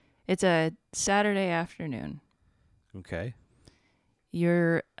It's a Saturday afternoon. Okay.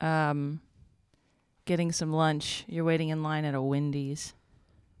 You're getting some lunch. You're waiting in line at a Wendy's.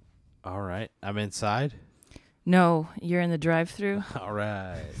 All right. I'm inside. No, you're in the drive-thru. All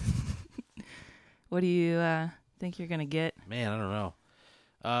right. What do you think you're gonna get? Man, I don't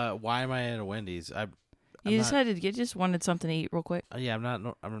know. Why am I at a Wendy's? You decided to just wanted something to eat real quick. Yeah, I'm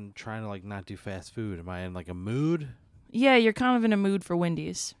not. I'm trying to like not do fast food. Am I in like a mood? Yeah, you're kind of in a mood for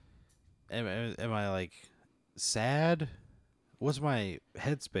Wendy's. Am I like sad? What's my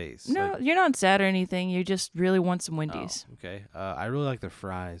headspace? No, Like, you're not sad or anything. You just really want some Wendy's. oh, okay. I really like their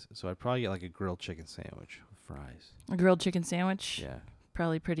fries, so I'd probably get like a grilled chicken sandwich with fries. A grilled chicken sandwich. Yeah.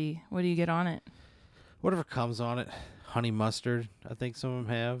 Probably pretty. What do you get on it? Whatever comes on it. Honey mustard, I think some of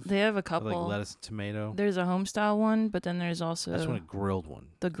them have. They have a With, couple. like lettuce and tomato. There's a home style one, but then there's I just want also a grilled one.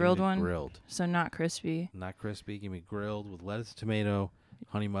 the Give me grilled one. Grilled. So not crispy. Not crispy. Give me grilled with lettuce and tomato,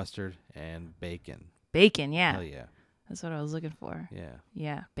 honey mustard, and bacon. Bacon, yeah. Hell yeah. That's what I was looking for. Yeah.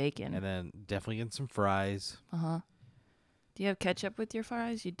 Yeah, bacon. And then definitely getting some fries. Uh-huh. Do you have ketchup with your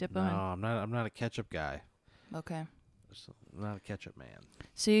fries? You dip No, on? I'm not a ketchup guy. Okay. I'm not a ketchup man.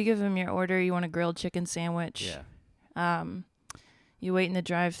 So you give them your order. You want a grilled chicken sandwich. Yeah. You wait in the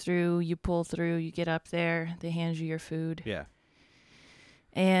drive-thru. You pull through. You get up there. They hand you your food. Yeah.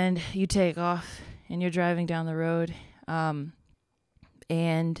 And you take off. And you're driving down the road.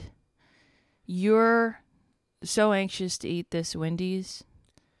 And you're so anxious to eat this Wendy's.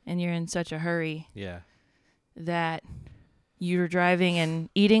 And you're in such a hurry Yeah. that you're driving and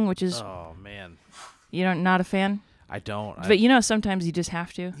eating, which is Oh man. not a fan. I don't. But sometimes you just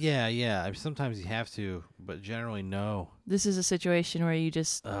have to. Yeah. Sometimes you have to, but generally no. This is a situation where you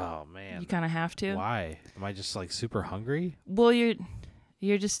just Oh man. you kind of have to. Why? Am I just like super hungry? Well,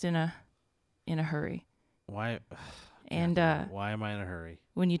 you're just in a hurry. Why? And why am I in a hurry?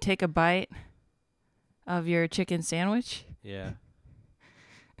 when you take a bite of your chicken sandwich, Yeah.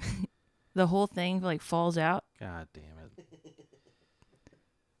 the whole thing like falls out God damn it.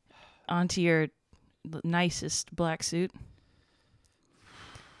 onto your nicest black suit.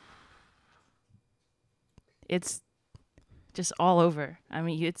 It's just all over. I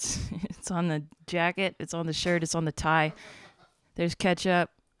mean, it's on the jacket, it's on the shirt, it's on the tie. There's ketchup.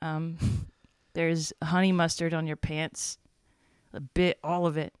 There's honey mustard on your pants. All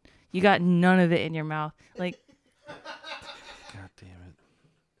of it. You got none of it in your mouth. Like, God damn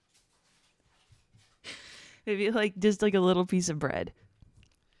it. maybe like just like a little piece of bread.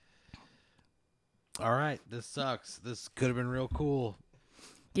 All right, this sucks. This could have been real cool.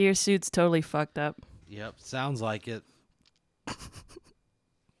 Your suit's totally fucked up. Yep, sounds like it. Looks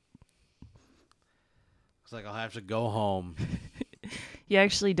like I'll have to go home. You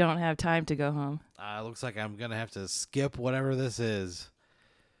actually don't have time to go home. Looks like I'm gonna have to skip whatever this is.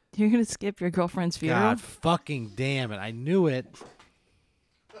 You're gonna skip your girlfriend's funeral? God fucking damn it! I knew it.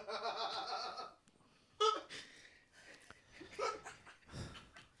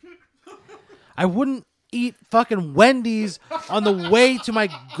 I wouldn't eat fucking Wendy's on the way to my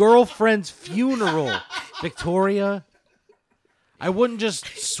girlfriend's funeral, Victoria. I wouldn't just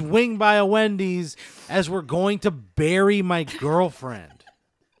swing by a Wendy's as we're going to bury my girlfriend.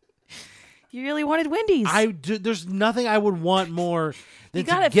 You really wanted Wendy's. There's nothing I would want more than You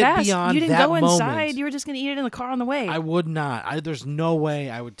got to it get fast. beyond You didn't that go inside. moment. You were just gonna eat it in the car on the way. I would not. There's no way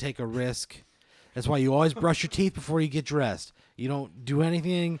I would take a risk. That's why you always brush your teeth before you get dressed. You don't do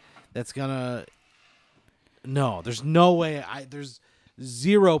anything that's gonna. No, there's no way. There's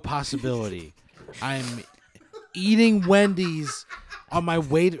zero possibility. I'm eating Wendy's on my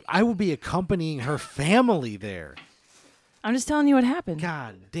way I will be accompanying her family there. I'm just telling you what happened.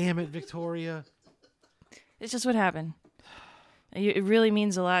 God damn it, Victoria. It's just what happened. It really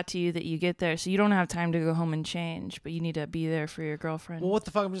means a lot to you that you get there, so you don't have time to go home and change, but you need to be there for your girlfriend. Well, what the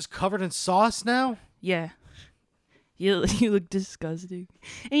fuck? I'm just covered in sauce now? Yeah. You look disgusting.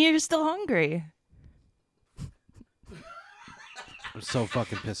 And you're still hungry. I'm so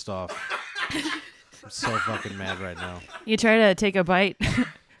fucking pissed off. I'm so fucking mad right now. You try to take a bite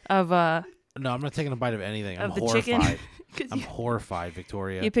of No, I'm not taking a bite of anything. I'm of the horrified. chicken. I'm horrified,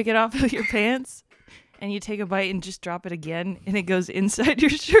 Victoria. You pick it off of your pants, and you take a bite and just drop it again, and it goes inside your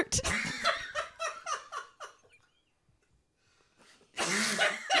shirt.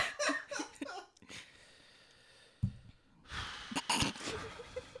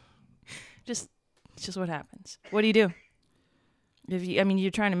 It's just what happens. What do you do?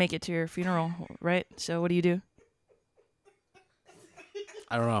 You're trying to make it to your funeral, right? So what do you do?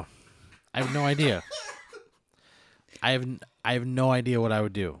 I don't know. I have no idea. I have no idea what I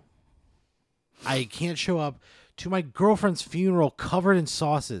would do. I can't show up to my girlfriend's funeral covered in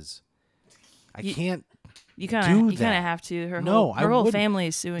sauces. I can't. You do kind of that. have to. Her No, I whole wouldn't. family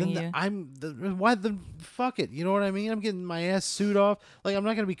is suing Then you. why the fuck it? You know what I mean? I'm getting my ass sued off. Like I'm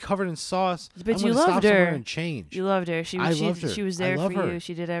not gonna be covered in sauce. But I'm you gonna stop loved somewhere her. and change. You loved her. She I loved her. She was I there love for her. you.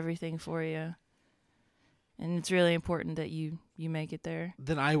 She did everything for you. And it's really important that you make it there.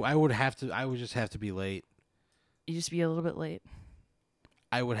 Then I would have to. I would just have to be late. You just be a little bit late.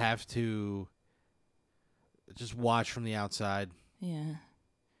 I would have to just watch from the outside. Yeah.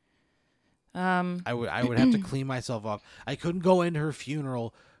 I would have to clean myself off. I couldn't go into her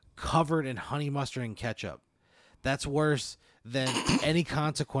funeral covered in honey mustard and ketchup. That's worse than any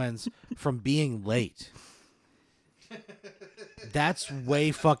consequence from being late. That's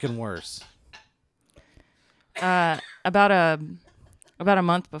way fucking worse. About a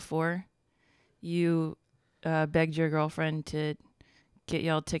month before, you begged your girlfriend to get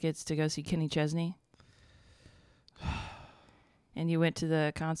y'all tickets to go see Kenny Chesney. And you went to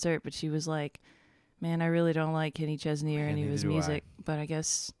the concert, but she was like, man, I really don't like Kenny Chesney or any of his music, but I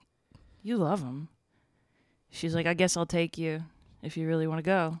guess you love him. She's like, I guess I'll take you if you really want to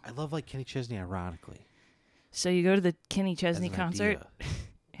go. I love like Kenny Chesney ironically. So you go to the Kenny Chesney As an concert, idea.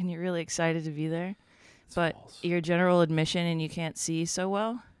 and you're really excited to be there, but false. you're general admission and you can't see so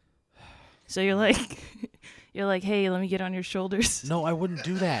well. So you're like, hey, let me get on your shoulders. No, I wouldn't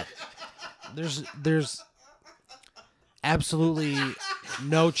do that. There's absolutely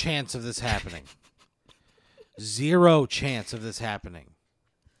no chance of this happening. Zero chance of this happening.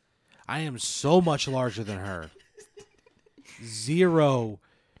 I am so much larger than her. Zero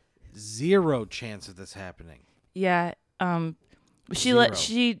chance of this happening. Yeah.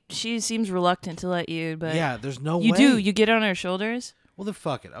 She seems reluctant to let you, but Yeah, there's no way. you do. You get on her shoulders, Well, then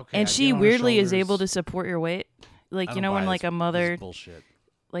fuck it. Okay. and I she get on her weirdly is shoulders. able to support your weight. Like, I you don't know when buy like this- a this mother is bullshit.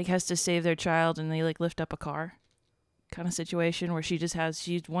 like has to save their child and they like lift up a car, kind of situation where she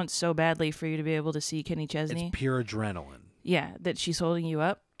wants so badly for you to be able to see Kenny Chesney. It's pure adrenaline. Yeah, that she's holding you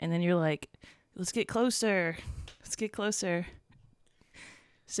up, and then you're like, let's get closer. Let's get closer.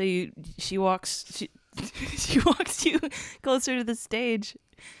 So she walks you closer to the stage,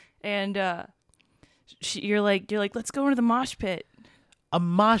 and you're like, let's go into the mosh pit. A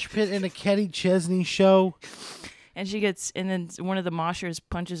mosh pit in a Kenny Chesney show. And then one of the moshers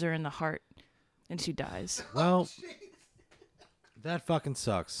punches her in the heart, and she dies. Well, that fucking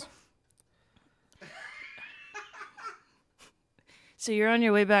sucks. So you're on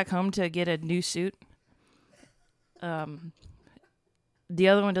your way back home to get a new suit. The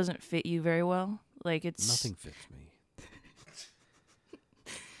other one doesn't fit you very well. Like it's Nothing fits me.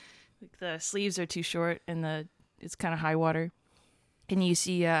 like the sleeves are too short and it's kind of high water. And you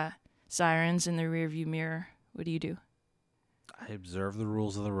see sirens in the rearview mirror. What do? I observe the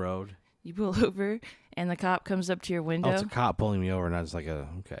rules of the road. You pull over, and the cop comes up to your window. Oh, it's a cop pulling me over, not just like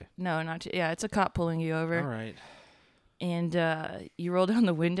okay. No, not to, yeah, it's a cop pulling you over. All right. And you roll down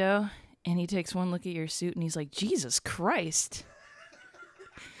the window, and he takes one look at your suit, and he's like, Jesus Christ.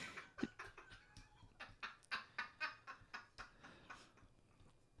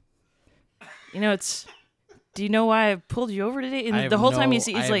 Do you know why I pulled you over today? And the whole time he's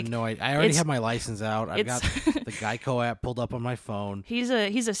like, no idea. I already it's- have my license out. I've got the Geico app pulled up on my phone. he's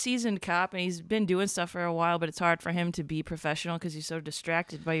a seasoned cop, and he's been doing stuff for a while, but it's hard for him to be professional because he's so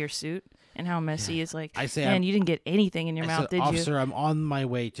distracted by your suit and how messy it's like. I say, man, you didn't get anything in your I mouth, said, did officer, you? I'm on my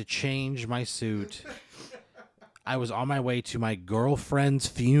way to change my suit. I was on my way to my girlfriend's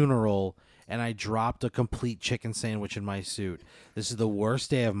funeral, and I dropped a complete chicken sandwich in my suit. This is the worst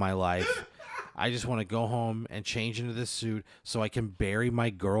day of my life. I just want to go home and change into this suit so I can bury my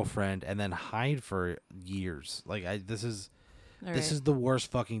girlfriend and then hide for years. Like this is the worst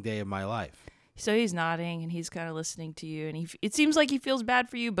fucking day of my life. So he's nodding and he's kind of listening to you, and it seems like he feels bad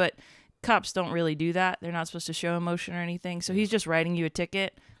for you, but cops don't really do that. They're not supposed to show emotion or anything. So he's just writing you a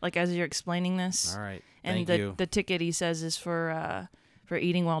ticket, like as you're explaining this. All right. And Thank you. the ticket, he says, is for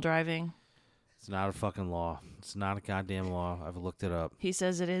eating while driving. It's not a fucking law. It's not a goddamn law. I've looked it up. He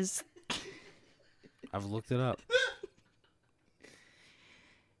says it is. I've looked it up.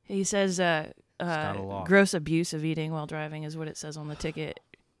 He says not a law. gross abuse of eating while driving is what it says on the ticket.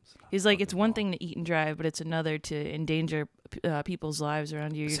 He's like, it's one thing to eat and drive, but it's another to endanger people's lives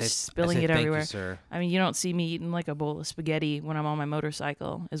around you. You're just spilling it everywhere. Thank you, sir. I mean, you don't see me eating like a bowl of spaghetti when I'm on my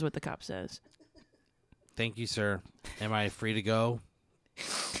motorcycle, is what the cop says. Thank you, sir. Am I free to go?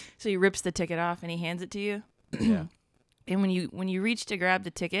 So he rips the ticket off and he hands it to you. Yeah. And when you reach to grab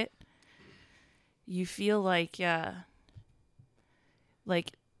the ticket, you feel like at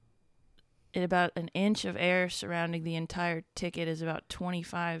about an inch of air surrounding the entire ticket is about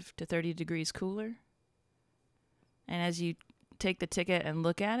 25 to 30 degrees cooler. and as you take the ticket and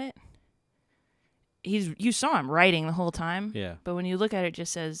look at it, you saw him writing the whole time. Yeah. But when you look at it, it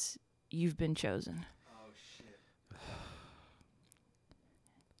just says, "You've been chosen." Oh shit.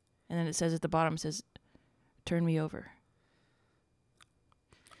 And then it says at the bottom, it says, "Turn me over."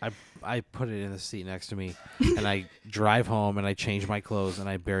 I put it in the seat next to me, and I drive home, and I change my clothes, and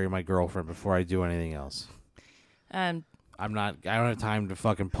I bury my girlfriend before I do anything else. I don't have time to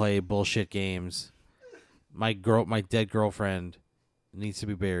fucking play bullshit games. My dead girlfriend needs to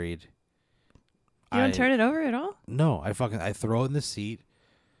be buried. You don't turn it over at all? No, I throw it in the seat.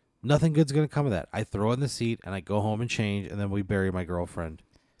 Nothing good's gonna come of that. I throw it in the seat, and I go home and change, and then we bury my girlfriend.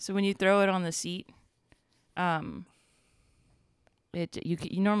 So when you throw it on the seat,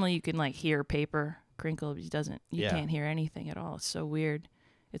 normally you can like hear paper crinkle. It doesn't. You can't hear anything at all. It's so weird.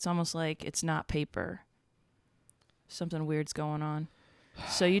 It's almost like it's not paper. Something weird's going on.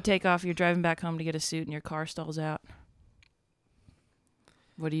 So you take off. You're driving back home to get a suit, and your car stalls out.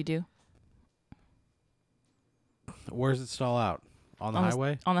 What do? Where does it stall out? On the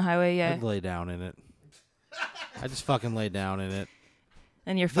highway? On the highway, yeah. I'd lay down in it. I just fucking lay down in it.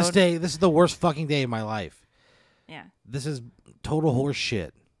 And your phone. This is the worst fucking day of my life. Yeah. This is total horse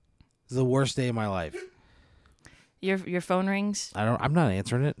shit. This is the worst day of my life. Your phone rings. I'm not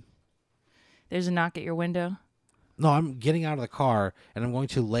answering it. There's a knock at your window. No, I'm getting out of the car and I'm going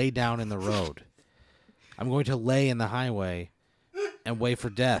to lay down in the road. I'm going to lay in the highway and wait for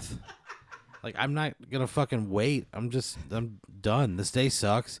death. Like, I'm not gonna fucking wait. I'm done. This day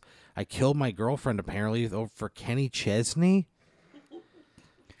sucks. I killed my girlfriend apparently for Kenny Chesney.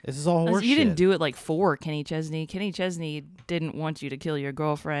 This is all horseshit. You didn't do it like for Kenny Chesney. Kenny Chesney didn't want you to kill your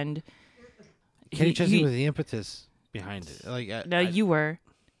girlfriend. Kenny Chesney was the impetus behind it. Like, you were.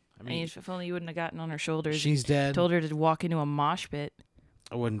 I mean, if only you wouldn't have gotten on her shoulders. She's dead. Told her to walk into a mosh pit.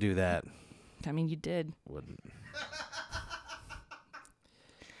 I wouldn't do that. I mean, you did. Wouldn't.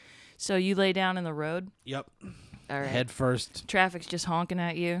 So you lay down in the road? Yep. All right. Head first. Traffic's just honking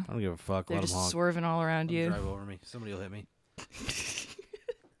at you. I don't give a fuck. They're Let just them honk. swerving all around you. Drive over me. Somebody will hit me.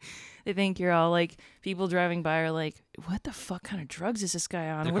 They think you're all like, people driving by are like, what the fuck kind of drugs is this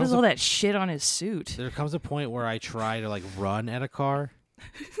guy on? There What is all that shit on his suit? There comes a point where I try to like run at a car.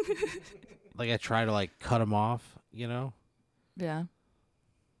 Like I try to like cut him off, you know? Yeah.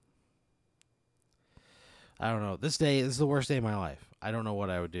 I don't know. This is the worst day of my life. I don't know what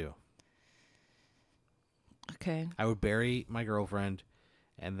I would do. Okay. I would bury my girlfriend,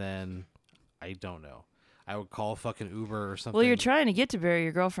 and then I don't know. I would call fucking Uber or something. Well, you're trying to get to bury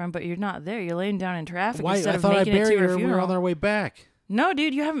your girlfriend, but you're not there. You're laying down in traffic Why? instead I of thought I making it to buried her her. funeral. We were on our way back. No,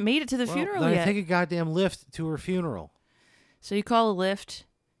 dude, you haven't made it to the funeral then yet. I take a goddamn lift to her funeral. So you call a Lyft,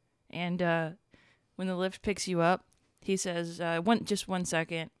 and when the Lyft picks you up, he says, just 1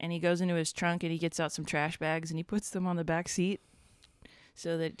 second, and he goes into his trunk and he gets out some trash bags and he puts them on the back seat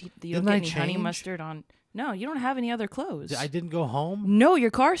so that you don't get any honey mustard on. No, you don't have any other clothes. I didn't go home? No,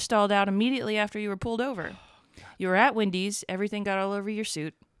 your car stalled out immediately after you were pulled over. You were at Wendy's. Everything got all over your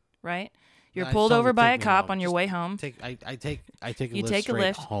suit, right? You're pulled over by a cop on your way home. I take a You lift take a straight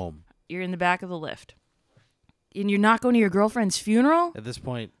lift. home. You're in the back of the Lyft. And you're not going to your girlfriend's funeral? At this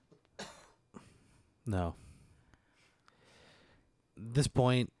point, no. At this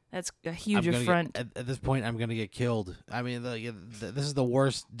point, That's a huge affront. At this point, I'm gonna get killed. I mean, this is the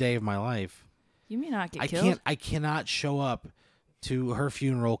worst day of my life. You may not get killed. I cannot show up to her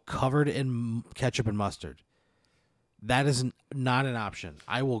funeral covered in ketchup and mustard. That is not an option.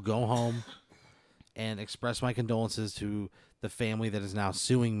 I will go home and express my condolences to the family that is now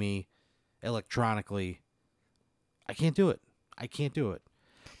suing me electronically. I can't do it. I can't do it.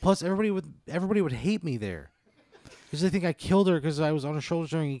 Plus, everybody would hate me there because they think I killed her because I was on her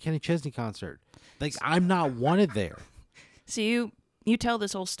shoulders during a Kenny Chesney concert. Like, I'm not wanted there. So you tell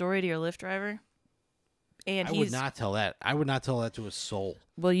this whole story to your Lyft driver, and I would not tell that. I would not tell that to a soul.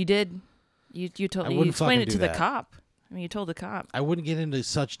 Well, you did. You explained it to the cop. I mean, you told the cop. I wouldn't get into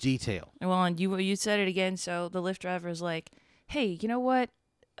such detail. Well, and you said it again, so the Lyft driver is like, "Hey, you know what?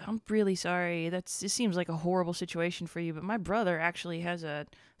 I'm really sorry. It seems like a horrible situation for you, but my brother actually has a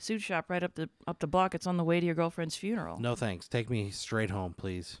suit shop right up the block. It's on the way to your girlfriend's funeral." No thanks. Take me straight home,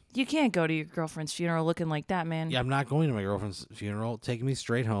 please. You can't go to your girlfriend's funeral looking like that, man. Yeah, I'm not going to my girlfriend's funeral. Take me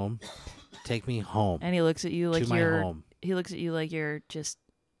straight home. Take me home. And he looks at you like to my home. He looks at you like you're just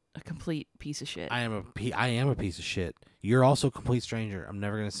a complete piece of shit. I am a piece of shit. You're also a complete stranger. I'm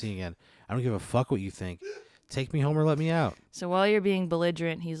never gonna see again. I don't give a fuck what you think. Take me home or let me out. So while you're being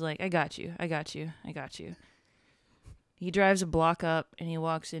belligerent, he's like, I got you. He drives a block up and he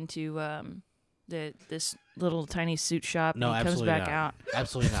walks into this little tiny suit shop. No, and he comes absolutely back not. out.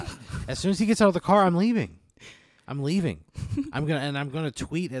 Absolutely not. As soon as he gets out of the car, I'm leaving. I'm leaving. I'm gonna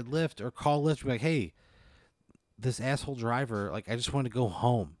tweet at Lyft or call Lyft, be like, hey, this asshole driver, like, I just want to go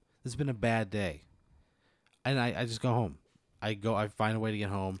home. This has been a bad day, and I just go home. I find a way to get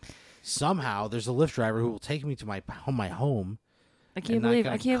home. Somehow there's a Lyft driver who will take me to my home. I can't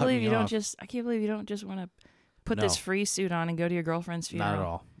believe you don't just want to put this free suit on and go to your girlfriend's funeral. Not at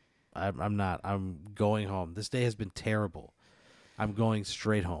all. I'm not. I'm going home. This day has been terrible. I'm going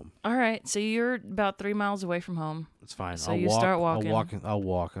straight home. All right, so you're about 3 miles away from home. It's fine. So you start walking. I'll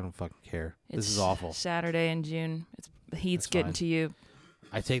walk. I don't fucking care. This is awful. Saturday in June. The heat's getting to you.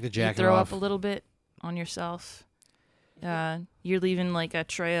 I take the jacket you throw off. Up a little bit on yourself. You're leaving like a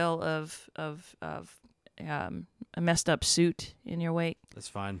trail of a messed up suit in your wake. That's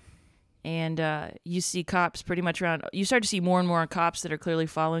fine. And you see cops pretty much around. You start to see more and more cops that are clearly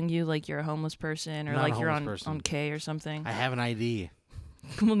following you, like you're a homeless person or like you're on K or something. I have an ID.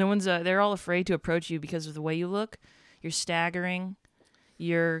 Well, no one's. They're all afraid to approach you because of the way you look. You're staggering.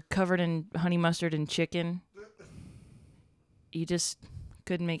 You're covered in honey mustard and chicken. You just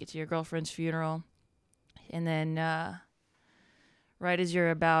couldn't make it to your girlfriend's funeral, and then right as you're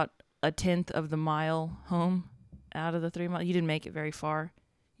about 1/10 of the mile home out of the 3 miles, you didn't make it very far.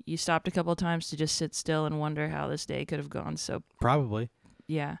 You stopped a couple of times to just sit still and wonder how this day could have gone. So probably.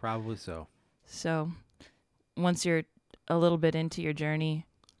 Yeah. Probably so. So once you're a little bit into your journey,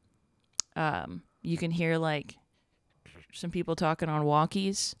 you can hear like some people talking on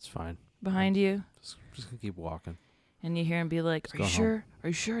walkies. It's fine. Behind you. Just gonna keep walking. And you hear them be like, "Are you sure? Are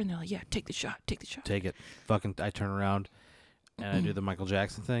you sure?" And they're like, "Yeah, take the shot. Take the shot." Take it. Fucking. I turn around, and I do the Michael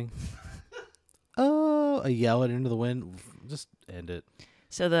Jackson thing. Oh! I yell it into the wind. Just end it.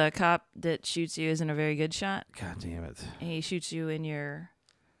 So the cop that shoots you isn't a very good shot. God damn it! And he shoots you in your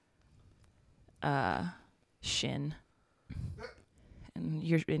shin, and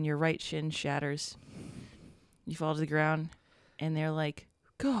your right shin shatters. You fall to the ground, and they're like,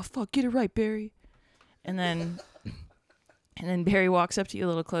 "God, fuck, get it right, Barry." And then Barry walks up to you a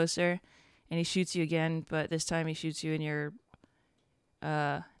little closer, and he shoots you again, but this time he shoots you in your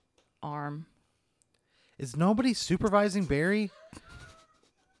arm. Is nobody supervising Barry?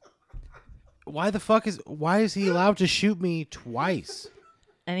 Why is he allowed to shoot me twice?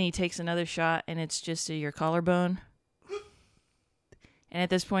 And he takes another shot, and it's just to your collarbone. And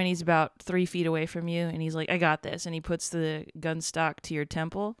at this point, he's about 3 feet away from you, and he's like, "I got this." And he puts the gun stock to your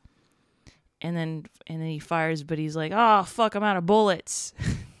temple, and then he fires, but he's like, "Oh, fuck, I'm out of bullets."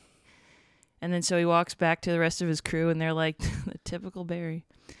 And then so he walks back to the rest of his crew, and they're like, "The typical Barry."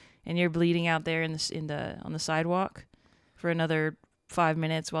 And you're bleeding out there on the sidewalk for another 5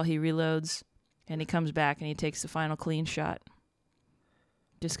 minutes while he reloads, and he comes back and he takes the final clean shot.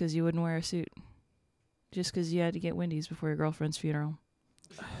 Just because you wouldn't wear a suit. Just because you had to get Wendy's before your girlfriend's funeral.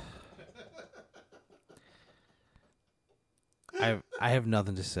 I have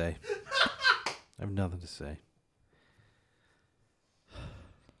nothing to say. I have nothing to say.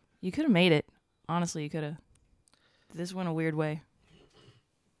 You could have made it. Honestly, you could have. This went a weird way.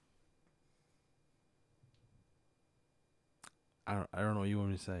 I don't know what you want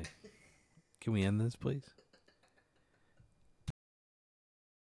me to say. Can we end this, please?